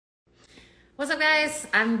What's up, guys?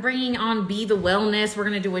 I'm bringing on Be the Wellness. We're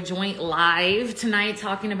going to do a joint live tonight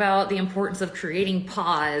talking about the importance of creating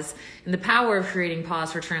pause and the power of creating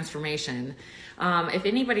pause for transformation. If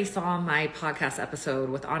anybody saw my podcast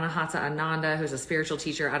episode with Anahata Ananda, who's a spiritual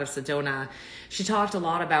teacher out of Sedona, she talked a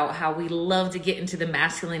lot about how we love to get into the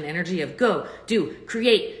masculine energy of go, do,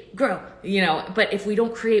 create, grow, but if we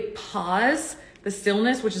don't create pause, the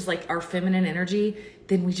stillness, which is like our feminine energy,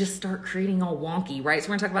 then we just start creating all wonky, right? So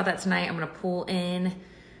we're gonna talk about that tonight. I'm gonna pull in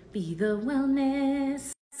Be the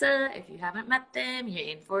Wellness. So if you haven't met them, you're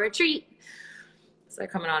in for a treat. So they're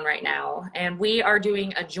coming on right now. And we are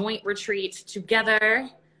doing a joint retreat together.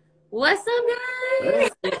 What's up, guys?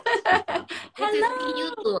 Hello.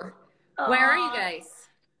 You. Where are you guys?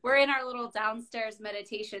 We're in our little downstairs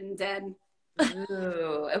meditation den.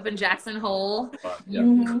 Ooh, up in Jackson Hole.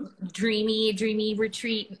 Dreamy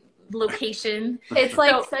retreat location. It's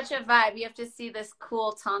like such a vibe. You have to see this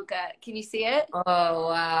cool Tonka. Can you see it? Oh,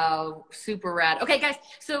 wow. Super rad. Okay, guys.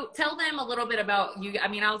 So tell them a little bit about you. I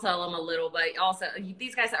mean, I'll tell them a little, but also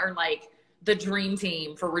these guys are like the dream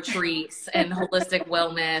team for retreats and holistic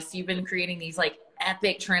wellness. You've been creating these like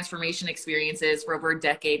epic transformation experiences for over a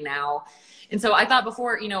decade now. And so I thought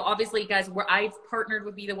before, obviously, guys, I've partnered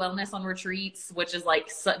with Be the Wellness on retreats, which is like,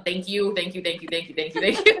 thank you.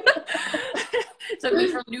 So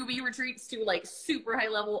from newbie retreats to like super high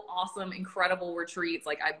level, awesome, incredible retreats.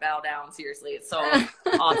 Like I bow down, seriously. It's so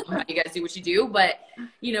awesome how you guys do what you do. But,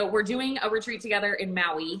 we're doing a retreat together in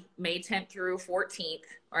Maui, May 10th through 14th.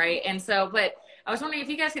 Right. And so, but I was wondering if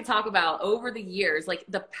you guys could talk about over the years, like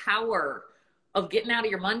the power of getting out of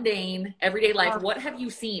your mundane everyday life. What have you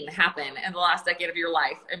seen happen in the last decade of your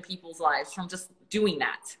life and people's lives from just doing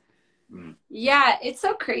that? Yeah, it's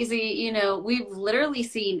so crazy. We've literally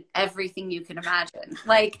seen everything you can imagine.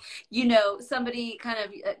 Like, somebody kind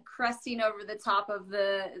of cresting over the top of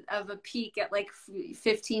a peak at like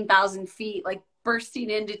 15,000 feet, like bursting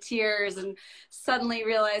into tears and suddenly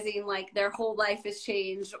realizing like their whole life has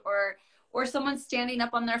changed, or someone standing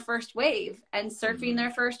up on their first wave and surfing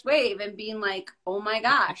their first wave and being like, oh my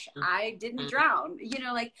gosh, I didn't drown.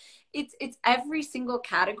 Like it's every single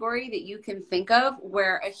category that you can think of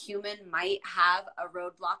where a human might have a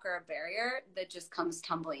roadblock or a barrier that just comes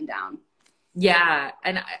tumbling down. Yeah.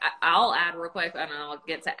 And I'll add real quick, and I'll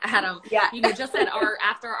get to Adam. Yeah. Just at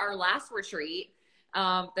after our last retreat,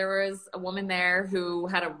 there was a woman there who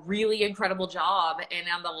had a really incredible job. And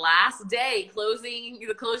on the last day,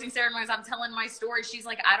 the closing ceremonies, I'm telling my story. She's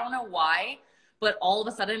like, I don't know why, but all of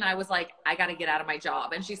a sudden I was like, I got to get out of my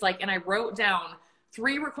job. And she's like, and I wrote down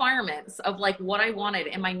 3 requirements of like what I wanted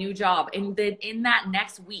in my new job. And then in that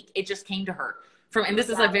next week, it just came to her. And this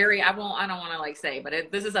is a very, I don't want to like say, but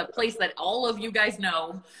this is a place that all of you guys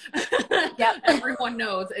know. Yep. Everyone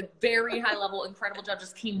knows a very high level, incredible job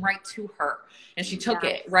just came right to her and she took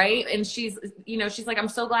it. Right. And she's like, I'm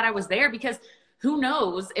so glad I was there, because who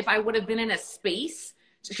knows if I would have been in a space,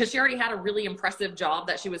 because she already had a really impressive job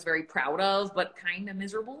that she was very proud of, but kind of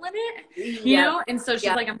miserable in it, And so she's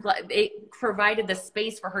like, I'm glad it provided the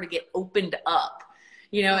space for her to get opened up.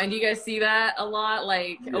 And you guys see that a lot,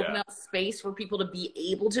 like open up space for people to be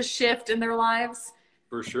able to shift in their lives.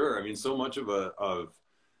 For sure. I mean, so much of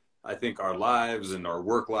I think our lives and our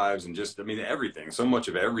work lives and just, everything, so much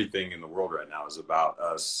of everything in the world right now is about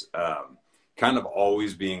us kind of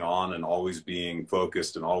always being on and always being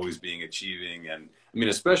focused and always being achieving. And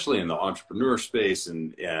especially in the entrepreneur space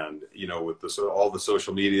and with all the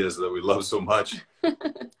social medias that we love so much,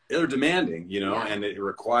 they're demanding, and it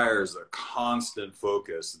requires a constant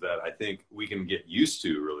focus that I think we can get used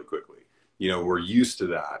to really quickly. We're used to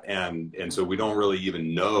that. And so we don't really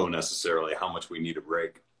even know necessarily how much we need a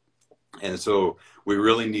break. And so we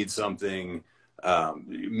really need something.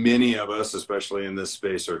 Many of us, especially in this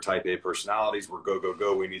space, are type A personalities. We're go, go,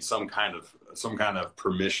 go. We need some kind of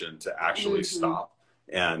permission to actually stop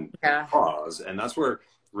and pause. And that's where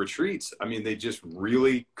retreats, they just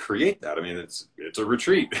really create that. It's a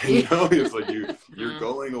retreat, it's like you're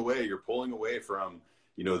going away, you're pulling away from,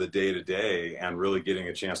 the day to day and really getting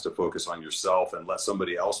a chance to focus on yourself and let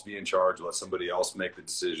somebody else be in charge, let somebody else make the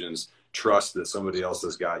decisions, trust that somebody else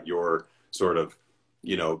has got your sort of,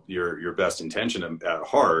 your best intention at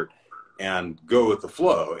heart, and go with the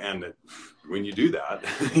flow. And when you do that,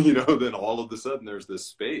 then all of a sudden there's this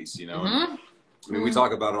space, we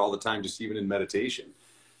talk about it all the time, just even in meditation.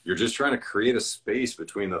 You're just trying to create a space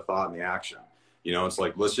between the thought and the action. It's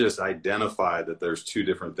like, let's just identify that there's 2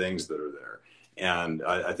 different things that are there. And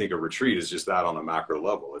I think a retreat is just that on a macro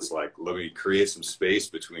level. It's like, let me create some space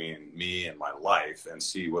between me and my life and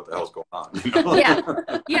see what the hell's going on. You know?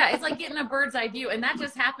 Yeah. It's like getting a bird's eye view. And that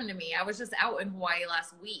just happened to me. I was just out in Hawaii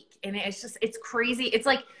last week, and it's crazy. It's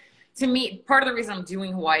like, to me, part of the reason I'm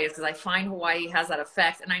doing Hawaii is because I find Hawaii has that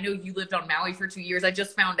effect. And I know you lived on Maui for 2 years. I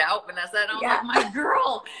just found out, Vanessa, and I was like, my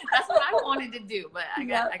girl, that's what I wanted to do. But I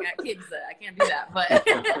got kids that I can't do that. But,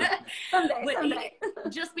 someday.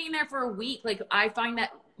 Just being there for a week, like, I find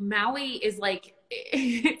that Maui is like,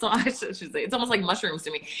 it's almost like mushrooms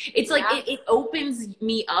to me. It's like, it opens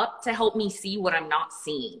me up to help me see what I'm not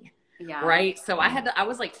seeing. Yeah. Right. So I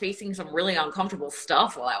was like facing some really uncomfortable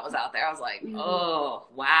stuff while I was out there. I was like, oh,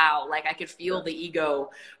 wow. Like I could feel the ego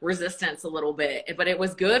resistance a little bit, but it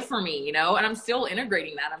was good for me, you know, and I'm still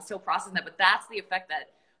integrating that. I'm still processing that, but that's the effect that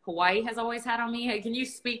Hawaii has always had on me. Hey, can you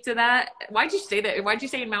speak to that? Why'd you stay there? Why'd you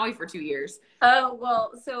stay in Maui for 2 years? Oh,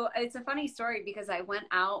 well, so it's a funny story because I went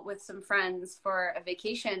out with some friends for a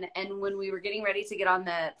vacation. And when we were getting ready to get on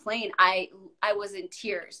the plane, I was in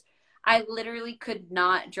tears. I literally could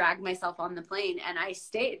not drag myself on the plane, and I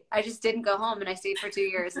stayed. I just didn't go home, and I stayed for 2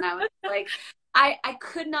 years. And I was like, I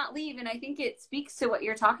could not leave. And I think it speaks to what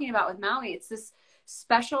you're talking about with Maui. It's this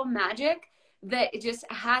special magic that it just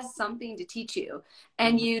has something to teach you.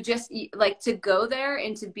 And you just like to go there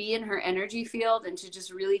and to be in her energy field and to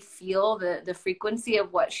just really feel the frequency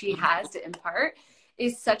of what she has to impart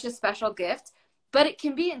is such a special gift. But it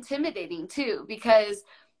can be intimidating too, because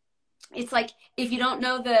it's like, if you don't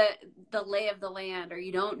know the lay of the land, or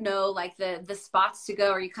you don't know like the spots to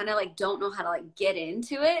go, or you kind of like don't know how to like get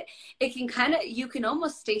into it, it can kind of, you can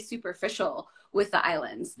almost stay superficial with the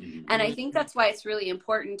islands. And I think that's why it's really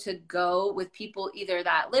important to go with people either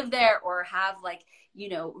that live there or have like, you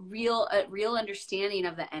know, real understanding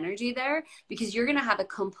of the energy there, because you're going to have a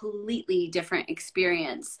completely different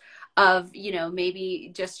experience of, you know,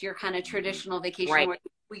 maybe just your kind of traditional vacation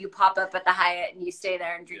where you pop up at the Hyatt and you stay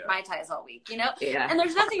there and drink Mai Tais all week, you know? And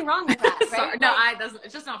there's nothing wrong with that, right? No,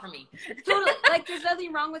 it's just not for me. Totally. Like, there's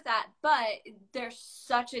nothing wrong with that. But there's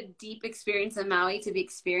such a deep experience in Maui to be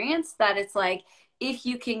experienced that it's like, if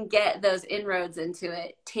you can get those inroads into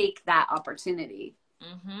it, take that opportunity.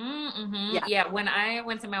 Yeah. When I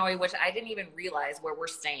went to Maui, which I didn't even realize where we're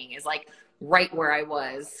staying is like right where I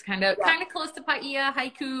was, kind of close to Paia,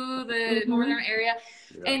 Haiku, the northern area.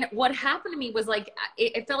 And what happened to me was like,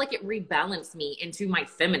 it felt like it rebalanced me into my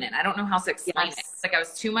feminine. I don't know how to explain it. It's like I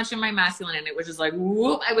was too much in my masculine, and it was just like,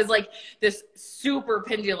 whoop. I was like this super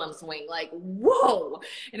pendulum swing, like, whoa.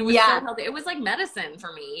 And it was so healthy. It was like medicine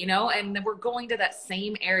for me, you know, and then we're going to that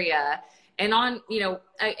same area. And on, you know,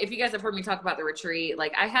 if you guys have heard me talk about the retreat,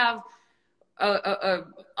 like I have a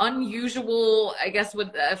unusual, I guess, with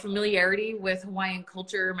familiarity with Hawaiian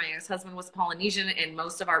culture. My ex-husband was Polynesian, and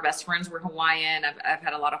most of our best friends were Hawaiian. I've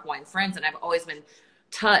had a lot of Hawaiian friends, and I've always been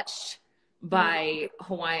touched by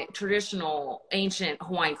Hawaiian, traditional, ancient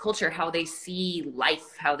Hawaiian culture, how they see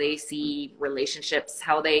life, how they see relationships,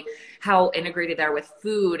 how integrated they are with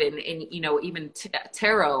food and you know, even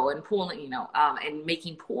taro and pulling, you know, and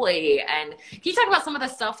making poi. And can you talk about some of the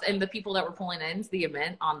stuff and the people that were pulling into the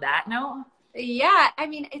event on that note? Yeah. I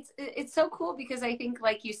mean, it's so cool because I think,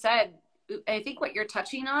 like you said, I think what you're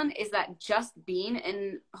touching on is that just being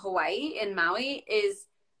in Hawaii, in Maui, is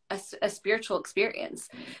a spiritual experience.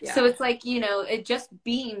 So it's like, you know, it just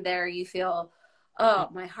being there, you feel, oh,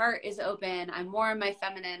 my heart is open. I'm more in my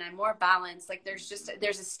feminine. I'm more balanced. Like there's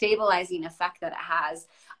a stabilizing effect that it has.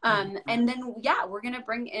 And then, we're going to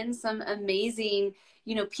bring in some amazing,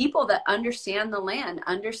 you know, people that understand the land,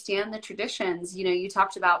 understand the traditions. You know, you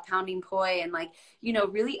talked about pounding poi and like, you know,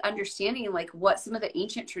 really understanding like what some of the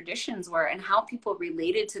ancient traditions were and how people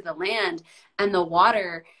related to the land and the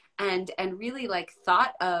water, and really like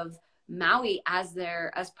thought of Maui as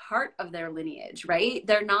part of their lineage, right?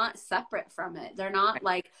 They're not separate from it. They're not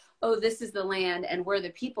like, oh, this is the land and we're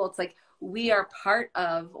the people. It's like, we are part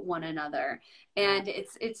of one another. And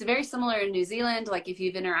it's very similar in New Zealand. Like if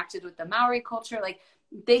you've interacted with the Maori culture, like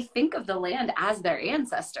they think of the land as their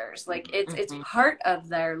ancestors. Like it's part of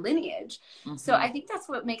their lineage. So I think that's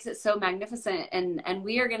what makes it so magnificent. And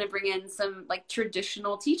we are going to bring in some like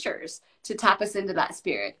traditional teachers to tap us into that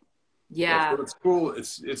spirit. Yeah. It's cool.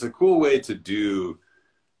 It's a cool way to do,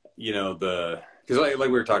 you know, because like we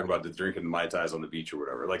were talking about the drinking Mai Tais on the beach or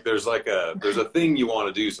whatever, like there's a thing you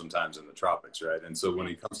want to do sometimes in the tropics, right? And so when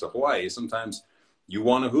it comes to Hawaii, sometimes you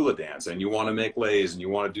want to hula dance and you want to make leis and you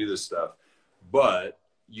want to do this stuff, but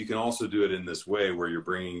you can also do it in this way where you're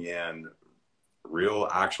bringing in real,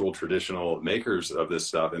 actual traditional makers of this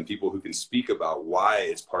stuff and people who can speak about why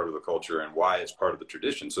it's part of the culture and why it's part of the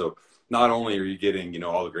tradition. So not only are you getting, you know,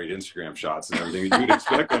 all the great Instagram shots and everything that you'd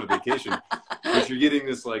expect on a vacation, but you're getting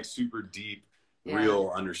this like super deep,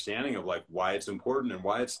 real understanding of like why it's important and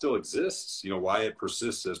why it still exists, you know, why it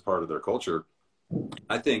persists as part of their culture.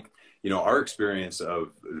 I think, you know, our experience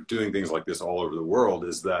of doing things like this all over the world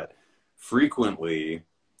is that frequently,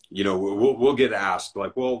 you know, we'll get asked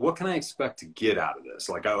like, well, what can I expect to get out of this?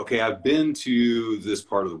 Like, okay, I've been to this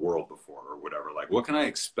part of the world before or whatever. Like, what can I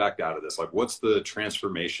expect out of this? Like, what's the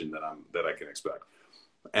transformation that I can expect?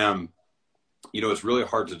 And, you know, it's really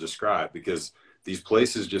hard to describe because these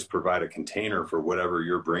places just provide a container for whatever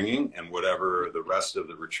you're bringing and whatever the rest of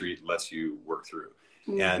the retreat lets you work through.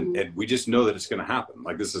 Mm-hmm. And we just know that it's going to happen.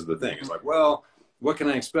 Like, this is the thing. It's like, well, what can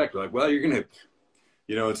I expect? Like, well, you're going to,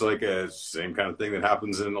 you know, it's like a same kind of thing that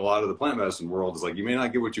happens in a lot of the plant medicine world. It's like, you may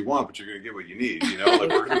not get what you want, but you're going to get what you need. You know, like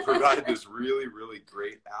we're going to provide this really, really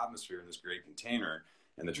great atmosphere in this great container,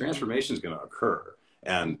 and the transformation is going to occur.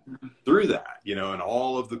 And through that, you know, and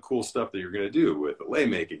all of the cool stuff that you're going to do with the lei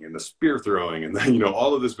making and the spear throwing and then, you know,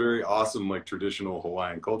 all of this very awesome, like traditional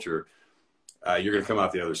Hawaiian culture, you're going to come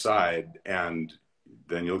out the other side and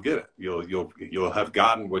then you'll get it. You'll have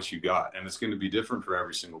gotten what you got, and it's going to be different for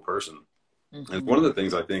every single person. Mm-hmm. And one of the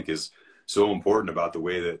things I think is so important about the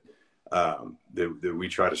way that that we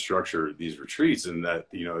try to structure these retreats, and that,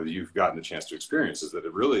 you know, you've gotten a chance to experience, is that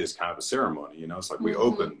it really is kind of a ceremony. You know, it's like we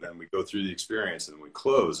open and we go through the experience and we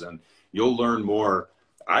close, and you'll learn more.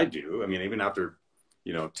 I do. I mean, even after,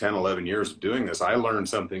 you know, 10, 11 years of doing this, I learned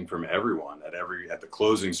something from everyone at the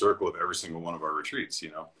closing circle of every single one of our retreats,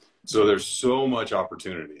 you know. So there's so much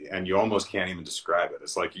opportunity, and you almost can't even describe it.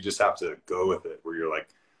 It's like you just have to go with it, where you're like,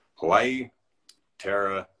 Hawaii,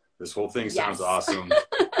 Tara, this whole thing sounds awesome.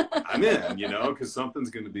 I'm in, you know, because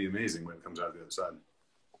something's going to be amazing when it comes out the other side.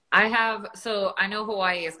 I know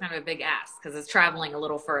Hawaii is kind of a big ask because it's traveling a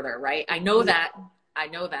little further, right? I know that,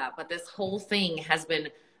 but this whole thing has been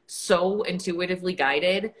so intuitively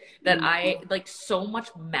guided that I like, so much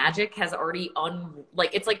magic has already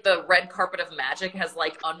it's like the red carpet of magic has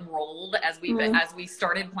like unrolled as we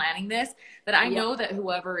started planning this, that I know that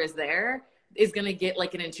whoever is there is going to get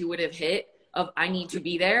like an intuitive hit of, I need to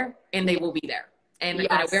be there, and they will be there. And we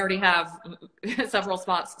already have several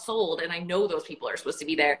spots sold, and I know those people are supposed to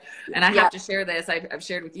be there. And I have to share this. I've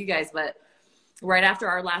shared with you guys, but right after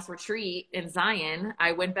our last retreat in Zion,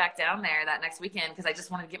 I went back down there that next weekend because I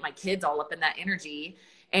just wanted to get my kids all up in that energy.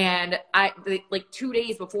 And like 2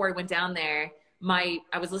 days before I went down there, I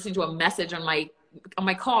was listening to a message on my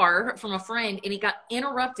car from a friend, and it got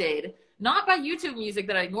interrupted, not by YouTube music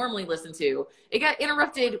that I normally listen to. It got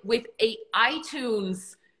interrupted with a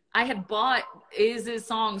iTunes. I had bought Iz's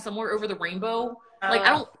song Somewhere Over the Rainbow. Like, I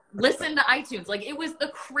don't listen to iTunes. Like, it was the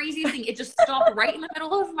craziest thing. It just stopped right in the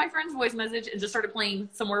middle of my friend's voice message and just started playing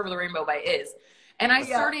Somewhere Over the Rainbow by Iz. And I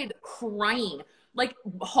started crying, like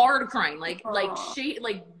hard crying, like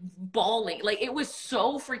bawling. Like, it was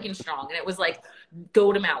so freaking strong. And it was like,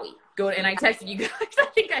 go to Maui. And I texted you guys. I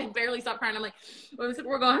think I barely stopped crying. I'm like,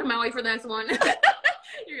 we're going to Maui for the next one.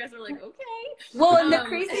 You guys were like, okay. Well, and the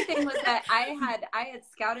crazy thing was that I had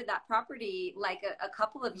scouted that property like a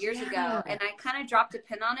couple of years ago, and I kind of dropped a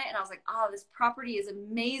pin on it, and I was like, oh, this property is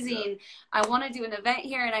amazing. I want to do an event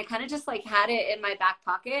here. And I kind of just like had it in my back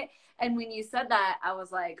pocket. And when you said that, I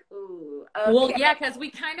was like, ooh. Okay. Well, yeah, because we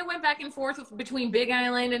kind of went back and forth between Big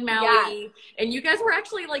Island and Maui. And you guys were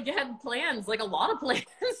actually like, you had plans, like a lot of plans.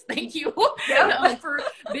 Thank you for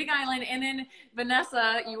Big Island. And then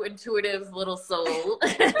Vanessa, you intuitive little soul,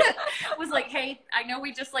 was like, hey, I know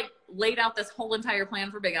we just like laid out this whole entire plan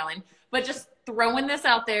for Big Island, but just throwing this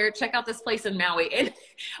out there, check out this place in Maui. And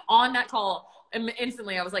on that call,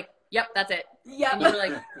 instantly I was like, yep, that's it. Yeah. And you were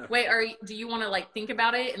like, wait, do you want to like think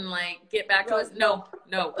about it and like get back to us? No,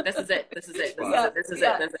 this is it. This is it. This is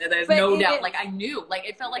it. There's no doubt. Like, I knew, like,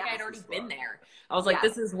 it felt like I had already been there. I was like,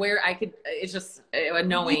 this is where I could, it's just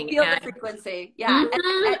knowing. You feel the frequency. Yeah.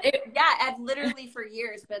 I've literally for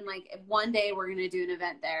years been like, one day we're going to do an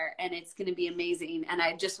event there and it's going to be amazing. And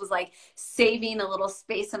I just was like saving a little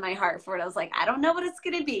space in my heart for it. I was like, I don't know what it's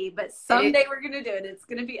going to be, but someday we're going to do it. It's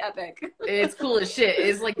going to be epic. It's cool as shit.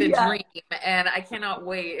 It's like the dream. And I cannot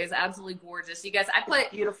wait. It's absolutely gorgeous. You guys, I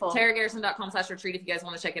put beautiful TaraGarrison.com/retreat if you guys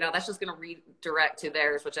want to check it out. That's just going to redirect to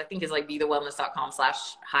theirs, which I think is like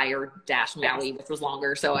BeTheWellness.com/hire-Maui, which was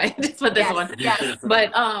longer. So I just put this one. Yes.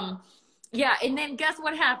 But, yeah. And then guess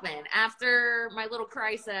what happened? After my little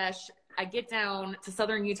cry sesh, I get down to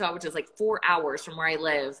Southern Utah, which is like 4 hours from where I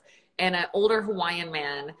live. And an older Hawaiian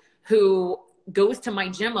man who goes to my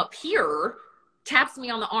gym up here taps me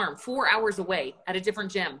on the arm 4 hours away at a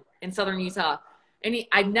different gym in Southern Utah. And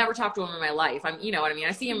I've never talked to him in my life. You know what I mean?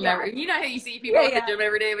 I see him every, you know how you see people at the gym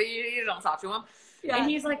every day, but you don't talk to him. Yeah. And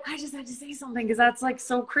he's like, I just had to say something because that's like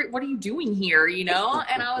so crazy. What are you doing here? You know?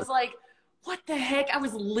 And I was like, what the heck? I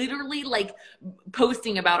was literally like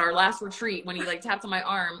posting about our last retreat when he like tapped on my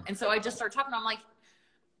arm. And so I just started talking. I'm like,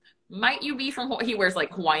 might you be from Hawaii? He wears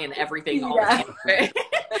like Hawaiian everything all the time.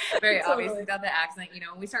 Very obvious. He's got the accent, you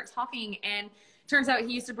know, and we start talking, and turns out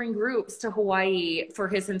he used to bring groups to Hawaii for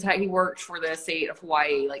his entire, he worked for the state of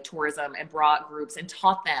Hawaii, like tourism, and brought groups and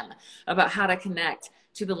taught them about how to connect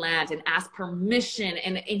to the land and ask permission.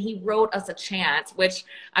 And he wrote us a chant, which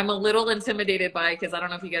I'm a little intimidated by, because I don't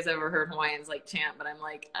know if you guys ever heard Hawaiians like chant, but I'm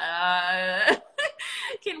like,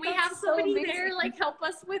 can we have somebody there like help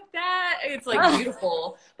us with that? It's like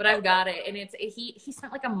beautiful, but I've got it. And he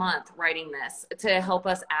spent like a month writing this to help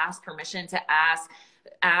us ask permission to ask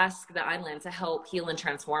the island to help heal and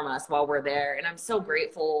transform us while we're there. And I'm so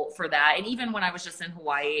grateful for that. And even when I was just in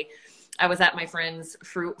Hawaii, I was at my friend's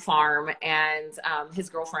fruit farm, and his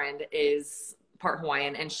girlfriend is part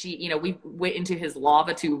Hawaiian, and she, you know, we went into his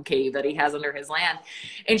lava tube cave that he has under his land,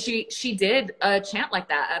 and she did a chant like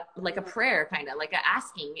that, like a prayer, kind of like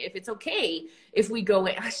asking if it's okay if we go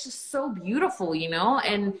in. It's just so beautiful, you know.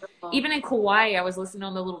 And even in Kauai, I was listening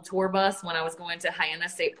on the little tour bus when I was going to Haena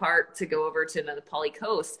State Park to go over to the Pali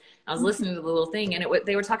Coast. I was listening to the little thing, and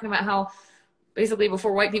they were talking about how basically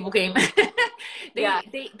before white people came,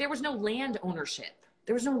 there was no land ownership.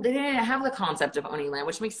 They didn't have the concept of owning land,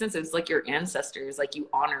 which makes sense. It's like your ancestors, like you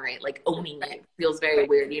honor it, like owning it feels very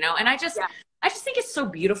weird, you know? And I just think it's so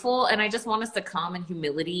beautiful. And I just want us to come in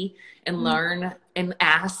humility and learn and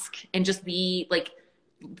ask and just be like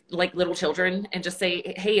little children and just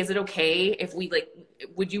say, hey, is it okay if we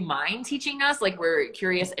would you mind teaching us? Like, we're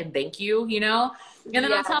curious, and thank you, you know? And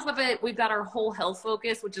then on top of it, we've got our whole health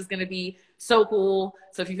focus, which is going to be so cool.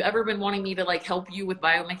 So if you've ever been wanting me to like help you with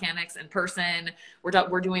biomechanics in person,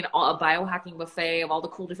 we're doing a biohacking buffet of all the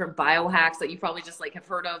cool different biohacks that you probably just like have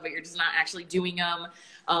heard of, but you're just not actually doing them.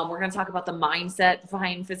 We're going to talk about the mindset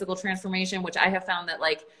behind physical transformation, which I have found that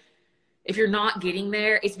like, if you're not getting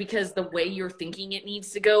there, it's because the way you're thinking it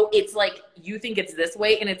needs to go, it's like you think it's this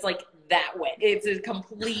way and it's like that way. It's a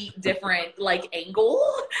complete different like angle,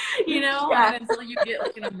 you know? And until you get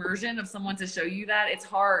like an immersion of someone to show you that, it's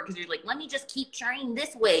hard because you're like, let me just keep trying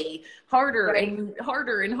this way harder and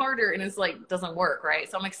harder and harder. And it's like, doesn't work,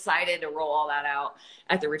 right? So I'm excited to roll all that out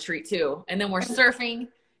at the retreat too. And then we're surfing.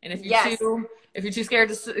 And if you're too scared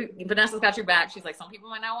to, Vanessa's got your back. She's like, some people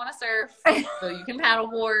might not want to surf, so you can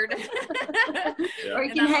paddleboard. Or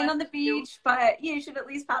you can hang on the beach, but you should at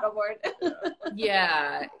least paddleboard.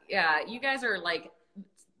 Yeah. You guys are like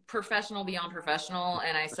professional beyond professional,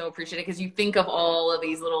 and I so appreciate it because you think of all of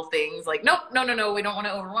these little things like, no, we don't want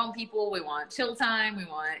to overwhelm people. We want chill time. We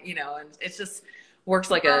want, you know, and it's just works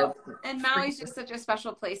like and Maui's just such a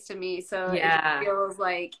special place to me. So it feels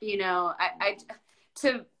like, you know,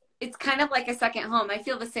 it's kind of like a second home. I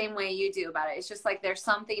feel the same way you do about it. It's just like there's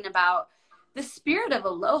something about the spirit of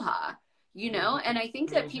aloha, you know? And I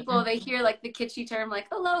think that people, they hear like the kitschy term like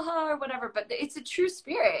aloha or whatever, but it's a true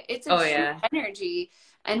spirit. It's a true energy.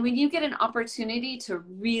 And when you get an opportunity to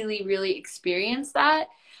really, really experience that,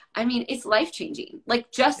 I mean, it's life-changing,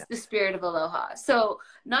 like just the spirit of aloha. So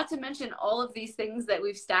not to mention all of these things that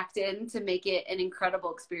we've stacked in to make it an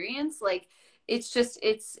incredible experience. Like, it's just,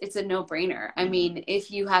 it's a no-brainer. I mean, if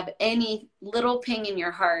you have any little ping in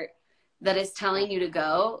your heart that is telling you to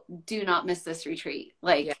go, do not miss this retreat.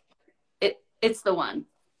 Like it's the one.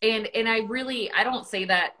 And I don't say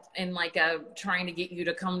that in like trying to get you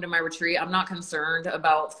to come to my retreat. I'm not concerned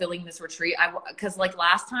about filling this retreat. Cause like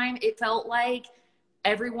last time it felt like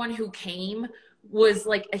everyone who came was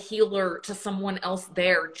like a healer to someone else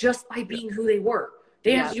there just by being who they were.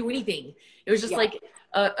 They didn't have to do anything. It was just like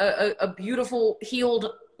a beautiful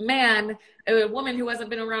healed man, a woman who hasn't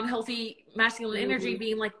been around healthy masculine energy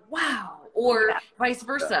being like, wow, or vice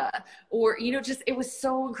versa. Or, you know, just, it was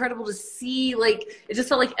so incredible to see, like, it just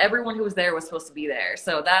felt like everyone who was there was supposed to be there.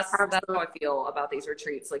 So that's how I feel about these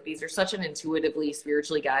retreats. Like, these are such an intuitively,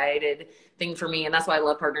 spiritually guided thing for me. And that's why I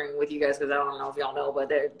love partnering with you guys, because I don't know if y'all know, but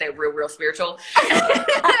they're real spiritual.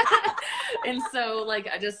 And so like,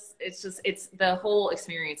 it's the whole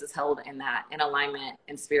experience is held in that, in alignment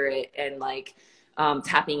and spirit and like,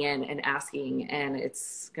 tapping in and asking, and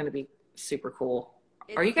it's going to be super cool.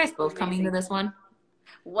 Are you guys both coming to this one?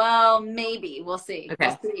 Well, maybe we'll see.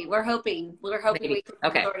 Okay. We'll see. We're hoping Maybe. we can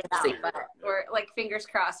Okay. sort it We'll out, see. but we're like fingers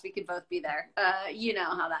crossed we could both be there. You know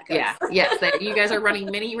how that goes. Yeah. Yes. You guys are running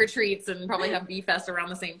mini retreats and probably have Bee Fest around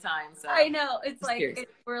the same time. So I know. It's Just like curious.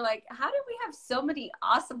 we're like, how did we have so many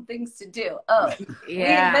awesome things to do? Oh,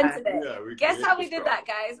 yeah. we invented it. Yeah, Guess how we did that,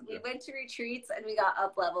 guys? We went to retreats and we got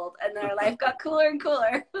up leveled, and then our life got cooler and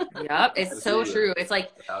cooler. Yep. It's so true. It's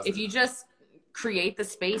like if you just create the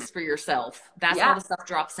space for yourself, that's how the stuff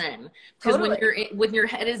drops in. Because when your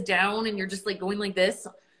head is down and you're just like going like this,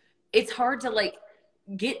 it's hard to like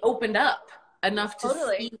get opened up enough to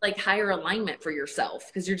see like higher alignment for yourself,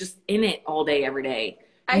 because you're just in it all day every day.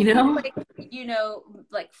 I feel like, you know,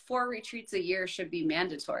 like 4 retreats a year should be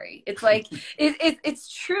mandatory. It's like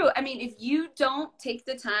it's true. I mean, if you don't take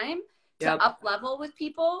the time to up level with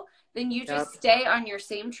people, then you just stay on your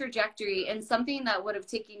same trajectory, and something that would have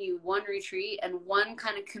taken you 1 retreat and 1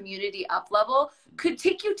 kind of community up level could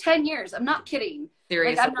take you 10 years. I'm not kidding.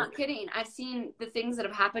 Seriously. Like, I'm not kidding. I've seen the things that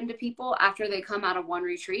have happened to people after they come out of 1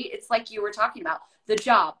 retreat. It's like you were talking about, the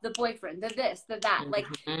job, the boyfriend, the this, the that. Like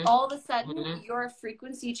all of a sudden your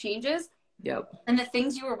frequency changes. Yep. And the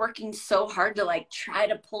things you were working so hard to like try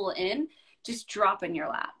to pull in just drop in your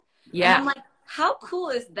lap. Yeah. And I'm like, how cool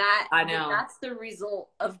is that? I know. That's the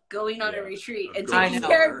result of going on a retreat and taking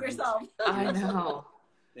care of yourself. I know.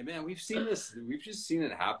 Hey man, we've seen this. We've just seen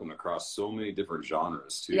it happen across so many different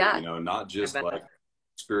genres too. Yeah. You know, not just like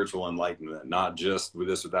spiritual enlightenment, not just with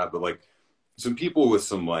this or that, but like some people with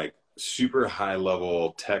some like super high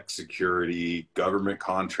level tech security, government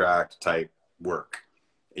contract type work,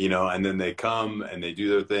 you know, and then they come and they do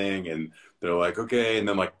their thing and they're like, okay. And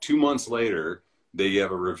then like 2 months later, they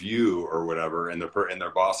have a review or whatever, and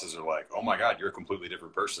their bosses are like, "Oh my God, you're a completely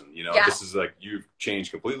different person. You know, this is like you've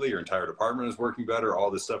changed completely. Your entire department is working better.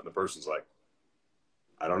 All this stuff." And the person's like,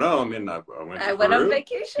 "I don't know. I mean, I went on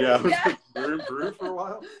vacation. Yeah, we were in Peru for a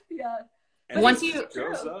while. Yeah." And once it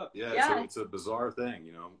goes up, it's a bizarre thing.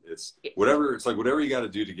 You know, it's whatever. It's like whatever you got to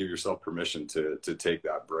do to give yourself permission to take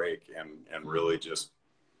that break and really just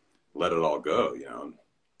let it all go. You know,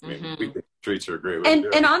 I mean, we think retreats are a great way to do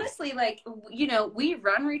it. And honestly, like, you know, we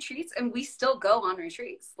run retreats and we still go on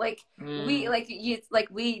retreats. Like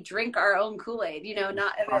we drink our own Kool-Aid, you know,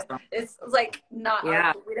 not, it's like not,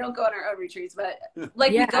 we don't go on our own retreats, but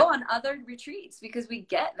like we go on other retreats because we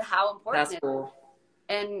get how important it is.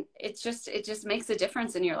 And it just makes a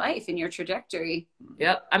difference in your life, in your trajectory.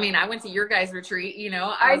 Yep. I mean, I went to your guys' retreat, you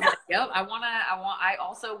know, I was like, yep, I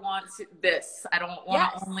also want this. I don't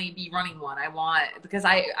want to only be running one. I want, because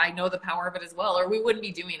I know the power of it as well, or we wouldn't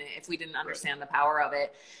be doing it if we didn't understand the power of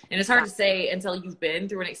it. And it's hard to say until you've been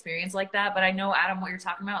through an experience like that. But I know, Adam, what you're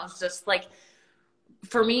talking about is just like,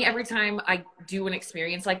 for me, every time I do an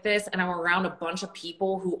experience like this and I'm around a bunch of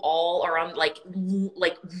people who all are on like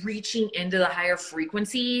reaching into the higher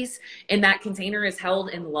frequencies, and that container is held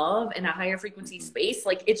in love in a higher frequency space,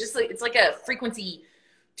 like it's just like, it's like a frequency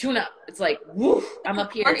tune up. It's like, woof, I'm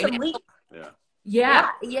up here. Yes.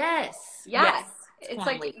 It's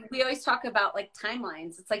like we always talk about like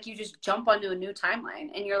timelines. It's like you just jump onto a new timeline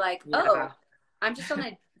and you're like, oh, I'm just on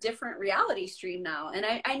a different reality stream now. And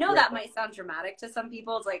I know that might sound dramatic to some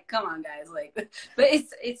people. It's like, come on guys, like, but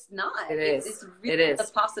it's not. It's really the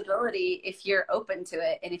possibility if you're open to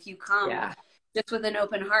it, and if you come just with an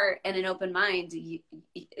open heart and an open mind,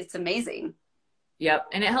 it's amazing. Yep.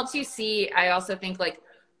 And it helps you see, I also think, like,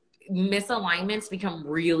 misalignments become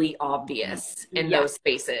really obvious in those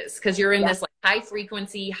spaces, because you're in this like high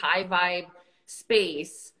frequency, high vibe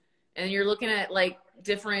space, and you're looking at like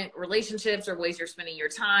different relationships or ways you're spending your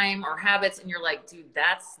time or habits, and you're like, dude,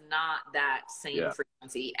 that's not that same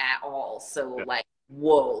frequency at all. So like,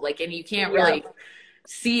 whoa, like, and you can't really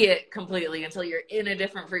see it completely until you're in a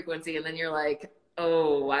different frequency, and then you're like,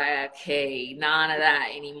 oh, okay, none of that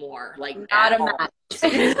anymore. Like, not a match.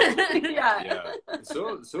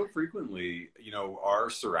 So frequently, you know, our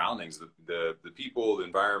surroundings, the people, the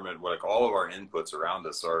environment, like all of our inputs around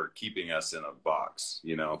us are keeping us in a box,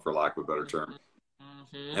 you know, for lack of a better term.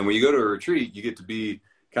 And when you go to a retreat, you get to be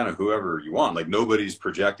kind of whoever you want. Like, nobody's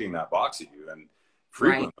projecting that box at you. And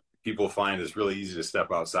frequently people find it's really easy to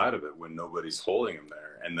step outside of it when nobody's holding them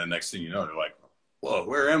there. And the next thing you know, they're like, whoa,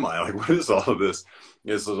 where am I? Like, what is all of this?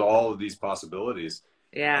 This is all of these possibilities.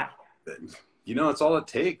 Yeah. You know, it's all it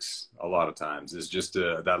takes a lot of times is just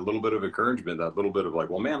that little bit of encouragement, that little bit of like,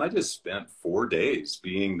 well, man, I just spent 4 days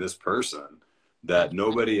being this person that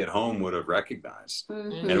nobody at home would have recognized.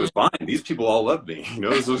 And it was fine. These people all loved me. You know,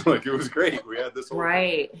 this was like, it was great. We had this whole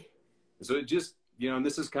thing. So it just, you know, and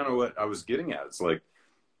this is kind of what I was getting at. It's like,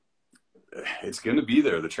 it's going to be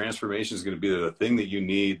there. The transformation is going to be there. The thing that you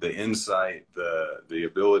need, the insight, the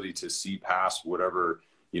ability to see past whatever,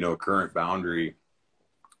 current boundary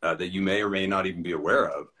that you may or may not even be aware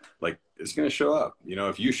of, like, it's going to show up.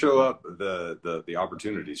 If you show up, the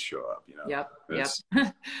opportunities show up. Yep. It's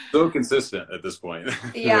so consistent at this point.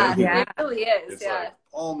 Yeah, it really is. It's like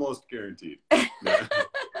almost guaranteed.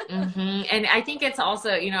 And I think it's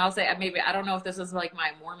also, I'll say, maybe, I don't know if this is like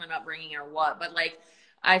my Mormon upbringing or what, but like,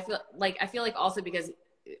 I feel like also because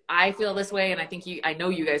I feel this way, and I know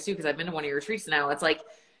you guys too, because I've been to one of your retreats now. It's like,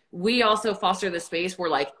 we also foster the space where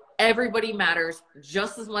like everybody matters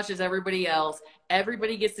just as much as everybody else.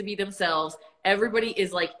 Everybody gets to be themselves. Everybody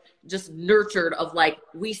is like just nurtured of like,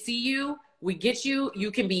 we see you, we get you,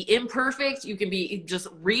 you can be imperfect, you can be just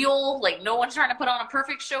real. Like, no one's trying to put on a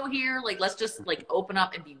perfect show here. Like, let's just like open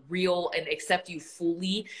up and be real and accept you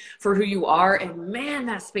fully for who you are. And man,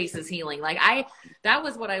 that space is healing. Like that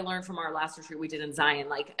was what I learned from our last retreat we did in Zion.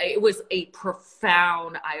 Like, it was a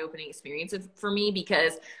profound eye-opening experience for me,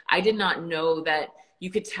 because I did not know that you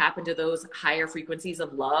could tap into those higher frequencies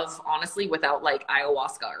of love, honestly, without like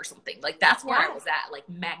ayahuasca or something. Like, that's where I was at, like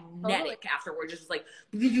magnetic afterwards, just like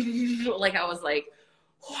I was like,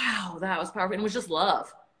 wow, that was powerful. And it was just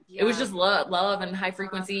love. It was just love and high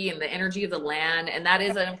frequency and the energy of the land. And that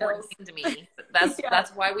is an important thing to me. That's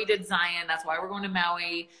why we did Zion. That's why we're going to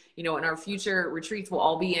Maui. And our future retreats will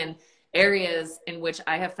all be in areas in which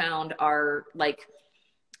I have found are like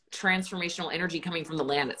transformational energy coming from the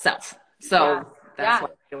land itself. So that's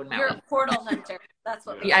what I do in Maui. You're a portal hunter. That's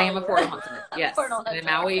what I am a portal hunter. Yes. Portal hunter. And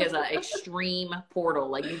Maui is an extreme portal.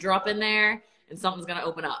 Like, you drop in there and something's going to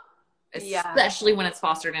open up. Especially when it's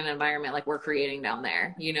fostered in an environment like we're creating down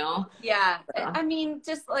there, Yeah. I mean,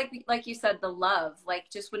 just like you said, the love,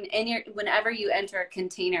 like just whenever you enter a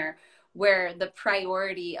container where the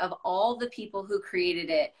priority of all the people who created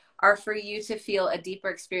it are for you to feel a deeper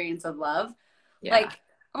experience of love. Like,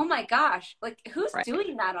 oh my gosh, like who's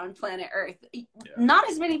doing that on planet Earth? Not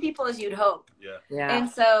as many people as you'd hope. And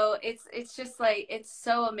so it's just like, it's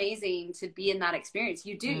so amazing to be in that experience.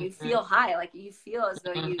 You do, you feel high, like you feel as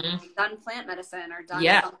though you've done plant medicine or done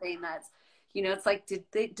something that's, it's like, did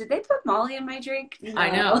they put Molly in my drink? No. I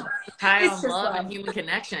know. High on love and human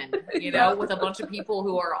connection, with a bunch of people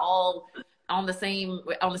who are all on the same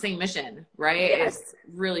mission, right? It's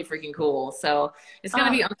really freaking cool. So it's going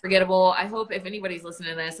to be unforgettable. I hope if anybody's listening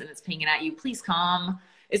to this and it's pinging at you, please come.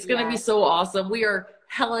 It's going to be so awesome. We are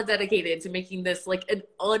hella dedicated to making this like an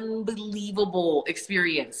unbelievable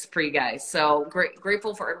experience for you guys. So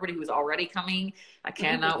grateful for everybody who's already coming. I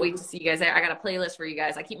cannot wait to see you guys there. I got a playlist for you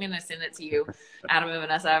guys. I keep meaning to send it to you, Adam and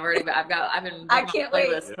Vanessa. I've been I can't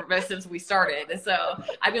wait since we started. So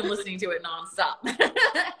I've been listening to it nonstop.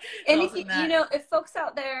 And if folks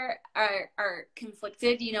out there are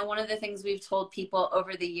conflicted, one of the things we've told people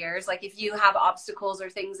over the years, like if you have obstacles or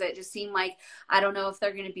things that just seem like, I don't know if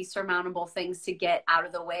they're going to be surmountable things to get out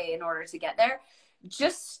of the way in order to get there,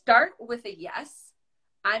 just start with a yes.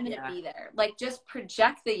 I'm going to be there. Like, just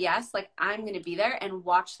project the yes, like I'm going to be there, and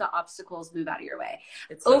watch the obstacles move out of your way.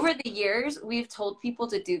 Over the years, we've told people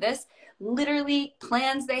to do this. Literally,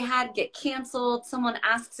 plans they had get canceled. Someone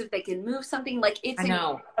asks if they can move something. Like, it's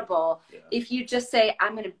incredible. If you just say,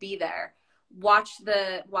 I'm going to be there. Watch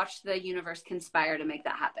the universe conspire to make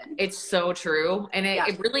that happen. It's so true. And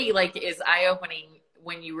it really like is eye-opening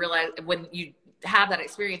when you realize, when you have that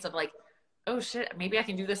experience of like, oh shit, maybe I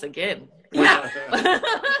can do this again. What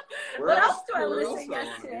else do I want to say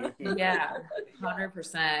yes to? Yeah,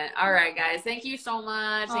 100%. All right, guys. Thank you so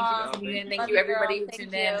much. Thank you for tuning in. Thank you, everybody who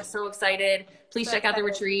tuned in. I'm so excited. Please check out the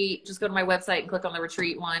retreat. Just go to my website and click on the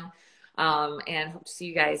retreat one. And hope to see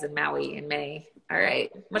you guys in Maui in May. All right.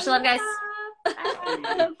 Much love, guys.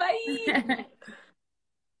 Bye.